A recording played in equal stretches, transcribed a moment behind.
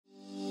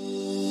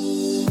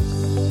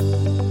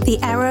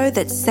The Arrow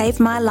That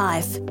Saved My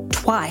Life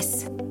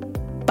Twice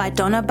by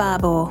Donna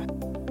Barbour.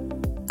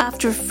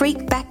 After a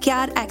freak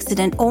backyard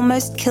accident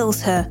almost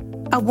kills her,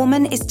 a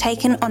woman is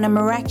taken on a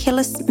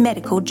miraculous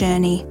medical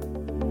journey.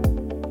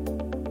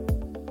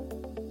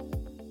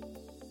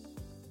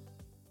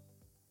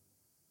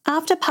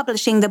 After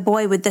publishing The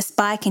Boy with the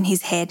Spike in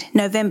His Head,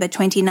 November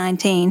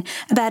 2019,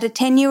 about a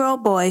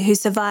 10-year-old boy who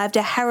survived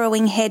a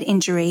harrowing head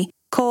injury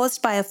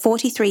caused by a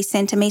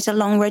 43-centimetre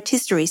long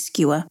rotisserie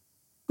skewer,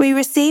 we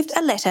received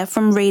a letter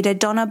from reader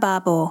Donna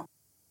Barbour.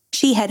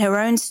 She had her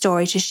own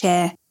story to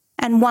share,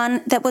 and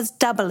one that was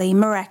doubly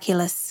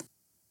miraculous.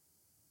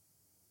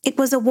 It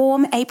was a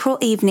warm April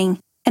evening,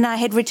 and I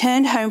had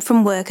returned home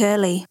from work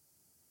early.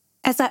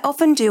 As I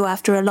often do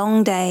after a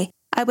long day,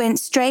 I went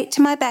straight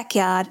to my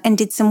backyard and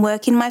did some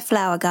work in my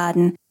flower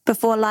garden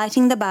before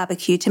lighting the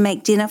barbecue to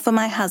make dinner for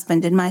my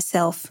husband and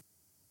myself.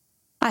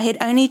 I had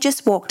only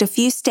just walked a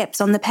few steps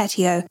on the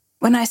patio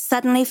when I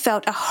suddenly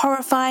felt a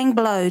horrifying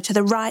blow to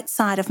the right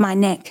side of my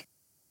neck.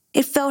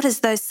 It felt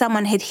as though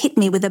someone had hit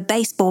me with a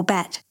baseball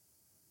bat.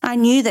 I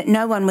knew that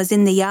no one was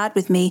in the yard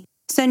with me,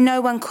 so no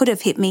one could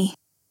have hit me.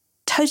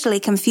 Totally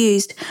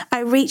confused, I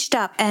reached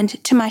up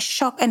and, to my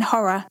shock and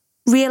horror,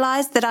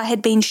 realized that I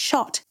had been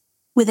shot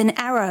with an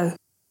arrow.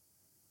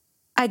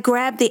 I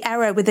grabbed the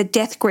arrow with a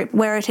death grip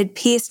where it had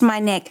pierced my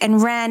neck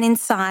and ran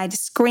inside,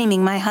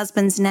 screaming my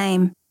husband's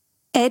name.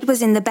 Ed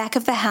was in the back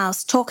of the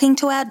house talking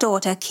to our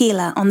daughter,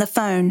 Keela, on the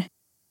phone.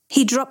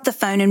 He dropped the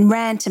phone and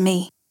ran to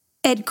me.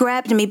 Ed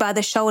grabbed me by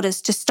the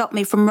shoulders to stop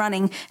me from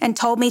running and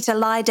told me to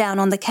lie down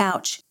on the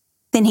couch.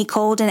 Then he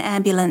called an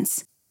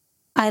ambulance.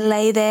 I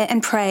lay there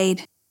and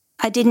prayed.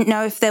 I didn't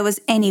know if there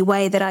was any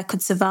way that I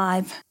could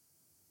survive.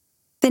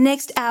 The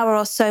next hour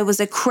or so was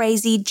a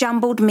crazy,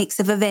 jumbled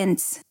mix of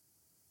events.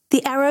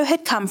 The arrow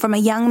had come from a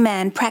young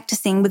man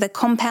practicing with a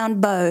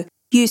compound bow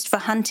used for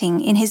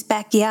hunting in his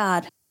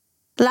backyard.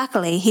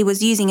 Luckily, he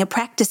was using a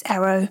practice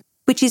arrow,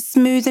 which is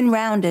smooth and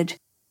rounded.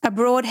 A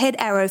broadhead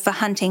arrow for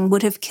hunting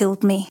would have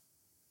killed me.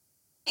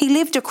 He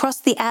lived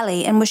across the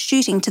alley and was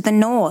shooting to the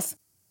north.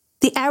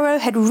 The arrow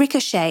had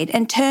ricocheted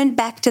and turned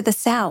back to the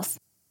south.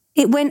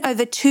 It went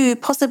over 2,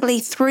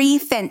 possibly 3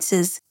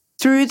 fences,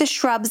 through the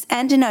shrubs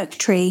and an oak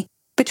tree,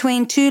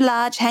 between 2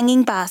 large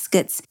hanging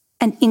baskets,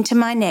 and into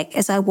my neck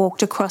as I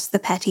walked across the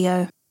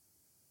patio.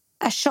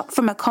 A shot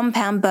from a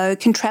compound bow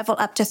can travel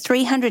up to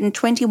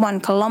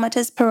 321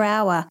 kilometres per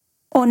hour,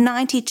 or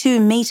 92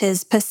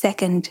 metres per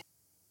second.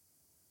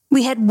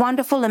 We had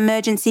wonderful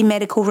emergency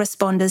medical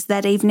responders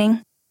that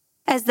evening.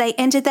 As they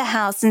entered the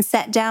house and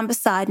sat down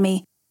beside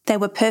me, they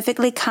were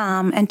perfectly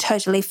calm and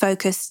totally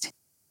focused.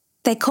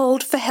 They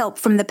called for help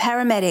from the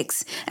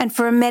paramedics and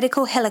for a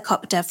medical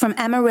helicopter from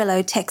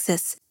Amarillo,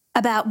 Texas,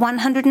 about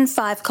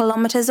 105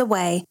 kilometres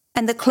away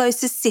and the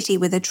closest city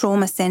with a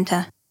trauma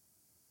centre.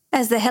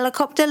 As the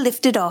helicopter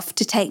lifted off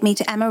to take me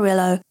to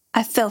Amarillo,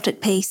 I felt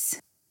at peace.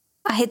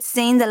 I had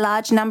seen the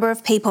large number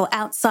of people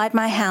outside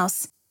my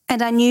house,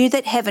 and I knew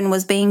that heaven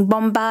was being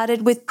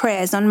bombarded with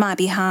prayers on my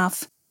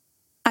behalf.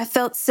 I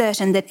felt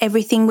certain that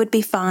everything would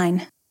be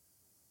fine.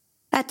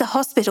 At the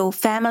hospital,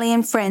 family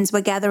and friends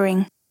were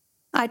gathering.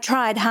 I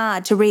tried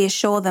hard to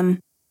reassure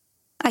them.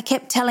 I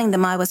kept telling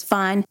them I was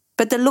fine,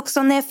 but the looks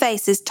on their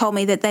faces told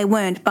me that they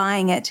weren't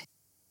buying it.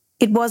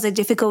 It was a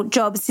difficult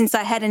job since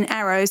I had an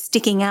arrow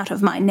sticking out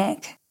of my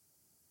neck.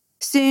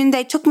 Soon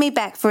they took me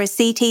back for a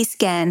CT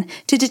scan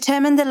to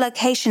determine the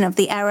location of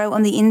the arrow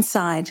on the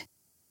inside.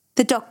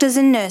 The doctors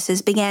and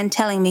nurses began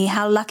telling me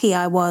how lucky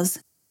I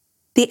was.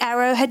 The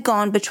arrow had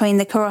gone between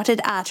the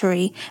carotid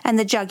artery and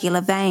the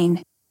jugular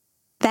vein.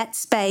 That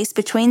space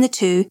between the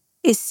two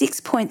is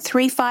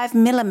 6.35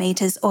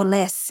 millimetres or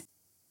less.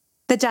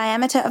 The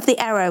diameter of the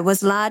arrow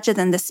was larger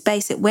than the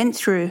space it went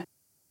through.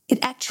 It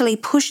actually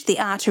pushed the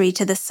artery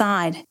to the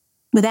side,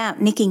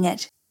 without nicking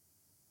it.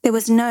 There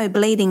was no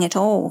bleeding at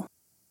all.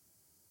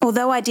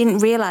 Although I didn't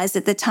realise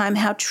at the time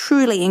how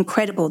truly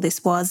incredible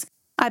this was,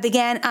 I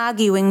began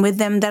arguing with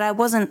them that I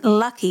wasn't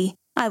lucky,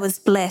 I was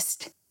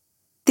blessed.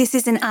 This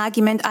is an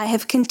argument I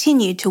have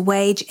continued to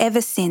wage ever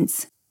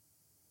since.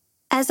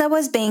 As I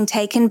was being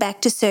taken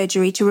back to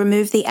surgery to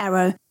remove the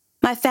arrow,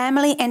 my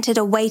family entered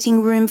a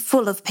waiting room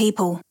full of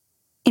people.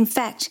 In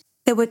fact,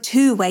 there were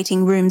 2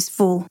 waiting rooms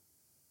full.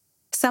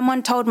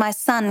 Someone told my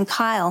son,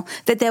 Kyle,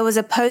 that there was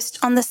a post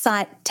on the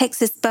site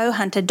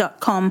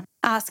texasbowhunter.com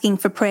asking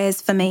for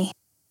prayers for me.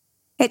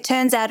 It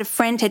turns out a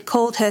friend had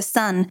called her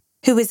son,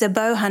 who is a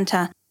bow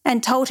hunter,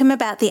 and told him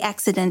about the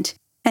accident,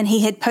 and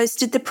he had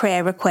posted the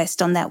prayer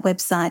request on that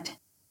website.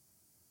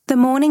 The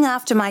morning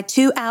after my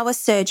 2-hour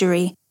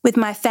surgery, with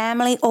my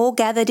family all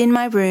gathered in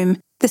my room,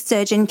 the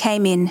surgeon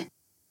came in.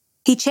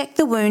 He checked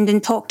the wound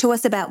and talked to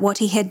us about what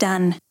he had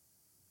done.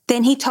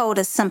 Then he told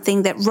us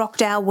something that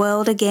rocked our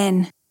world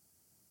again.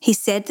 He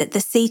said that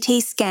the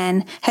CT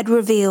scan had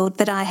revealed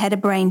that I had a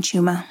brain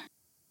tumour.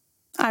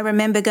 I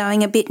remember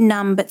going a bit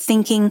numb but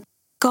thinking,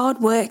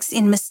 God works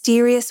in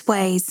mysterious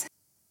ways.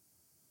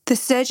 The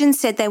surgeon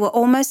said they were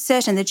almost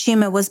certain the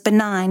tumour was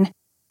benign,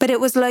 but it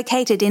was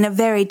located in a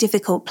very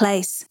difficult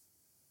place.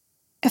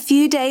 A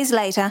few days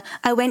later,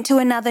 I went to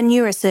another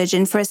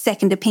neurosurgeon for a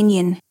second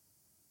opinion.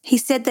 He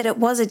said that it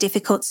was a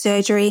difficult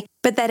surgery,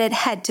 but that it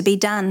had to be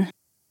done.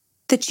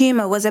 The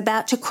tumour was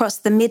about to cross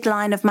the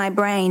midline of my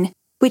brain,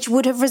 which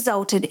would have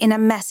resulted in a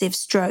massive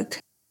stroke.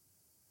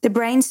 The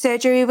brain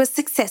surgery was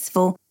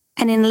successful,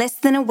 and in less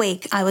than a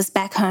week I was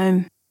back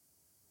home.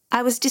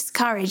 I was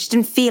discouraged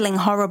and feeling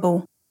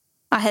horrible.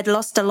 I had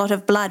lost a lot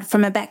of blood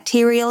from a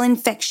bacterial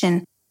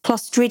infection,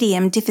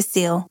 Clostridium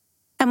difficile,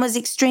 and was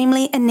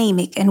extremely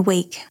anemic and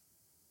weak.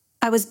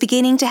 I was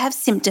beginning to have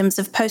symptoms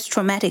of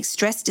post-traumatic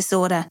stress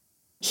disorder,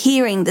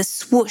 hearing the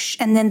swoosh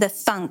and then the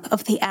thunk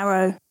of the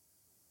arrow.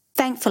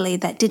 Thankfully,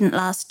 that didn't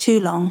last too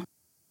long.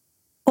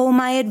 All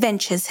my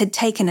adventures had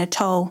taken a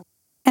toll,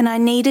 and I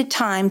needed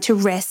time to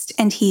rest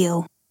and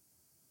heal.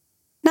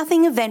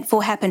 Nothing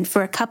eventful happened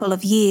for a couple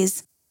of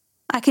years.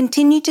 I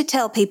continued to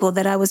tell people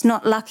that I was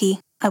not lucky,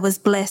 I was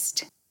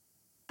blessed.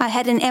 I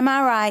had an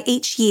MRI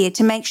each year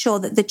to make sure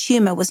that the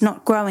tumour was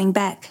not growing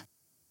back.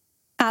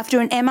 After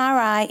an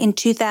MRI in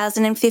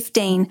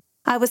 2015,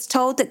 I was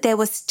told that there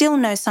was still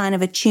no sign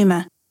of a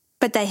tumour,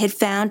 but they had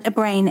found a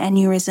brain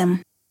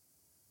aneurysm.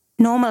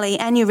 Normally,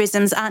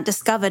 aneurysms aren't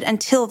discovered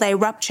until they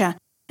rupture,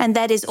 and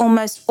that is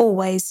almost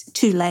always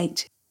too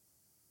late.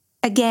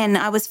 Again,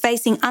 I was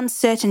facing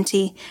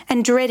uncertainty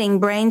and dreading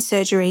brain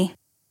surgery.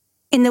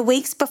 In the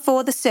weeks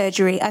before the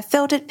surgery, I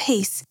felt at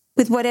peace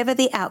with whatever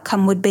the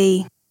outcome would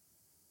be.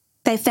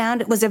 They found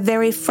it was a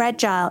very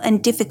fragile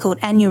and difficult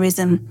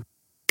aneurysm,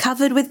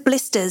 covered with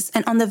blisters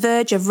and on the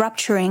verge of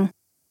rupturing,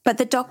 but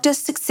the doctor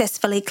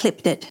successfully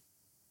clipped it.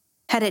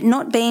 Had it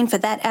not been for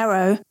that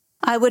arrow,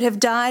 I would have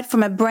died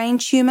from a brain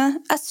tumour,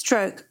 a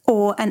stroke,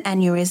 or an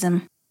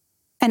aneurysm.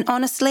 And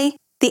honestly,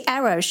 the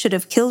arrow should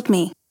have killed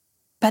me,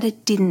 but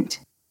it didn't.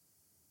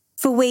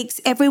 For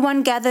weeks,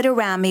 everyone gathered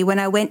around me when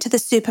I went to the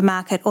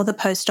supermarket or the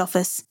post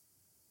office.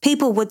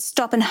 People would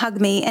stop and hug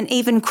me and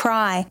even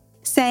cry,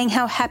 saying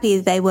how happy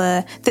they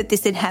were that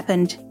this had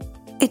happened.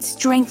 It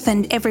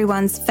strengthened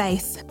everyone's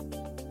faith.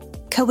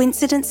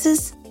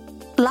 Coincidences?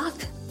 Luck?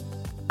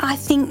 I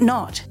think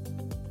not.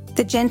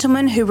 The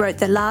gentleman who wrote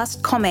the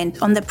last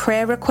comment on the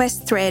prayer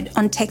request thread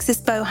on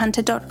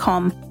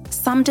texasbowhunter.com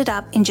summed it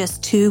up in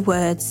just 2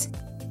 words.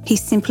 He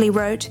simply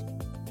wrote,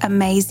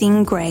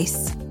 "Amazing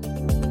grace."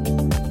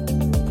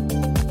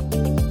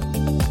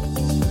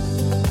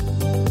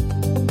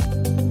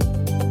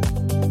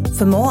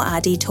 For more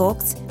RD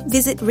Talks,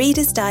 visit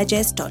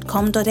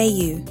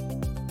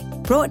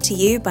readersdigest.com.au. Brought to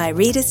you by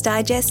Reader's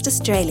Digest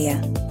Australia.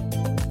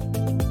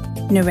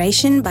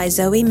 Narration by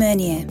Zoe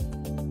Mernier.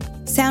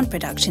 Sound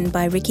production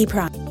by Ricky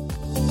Price.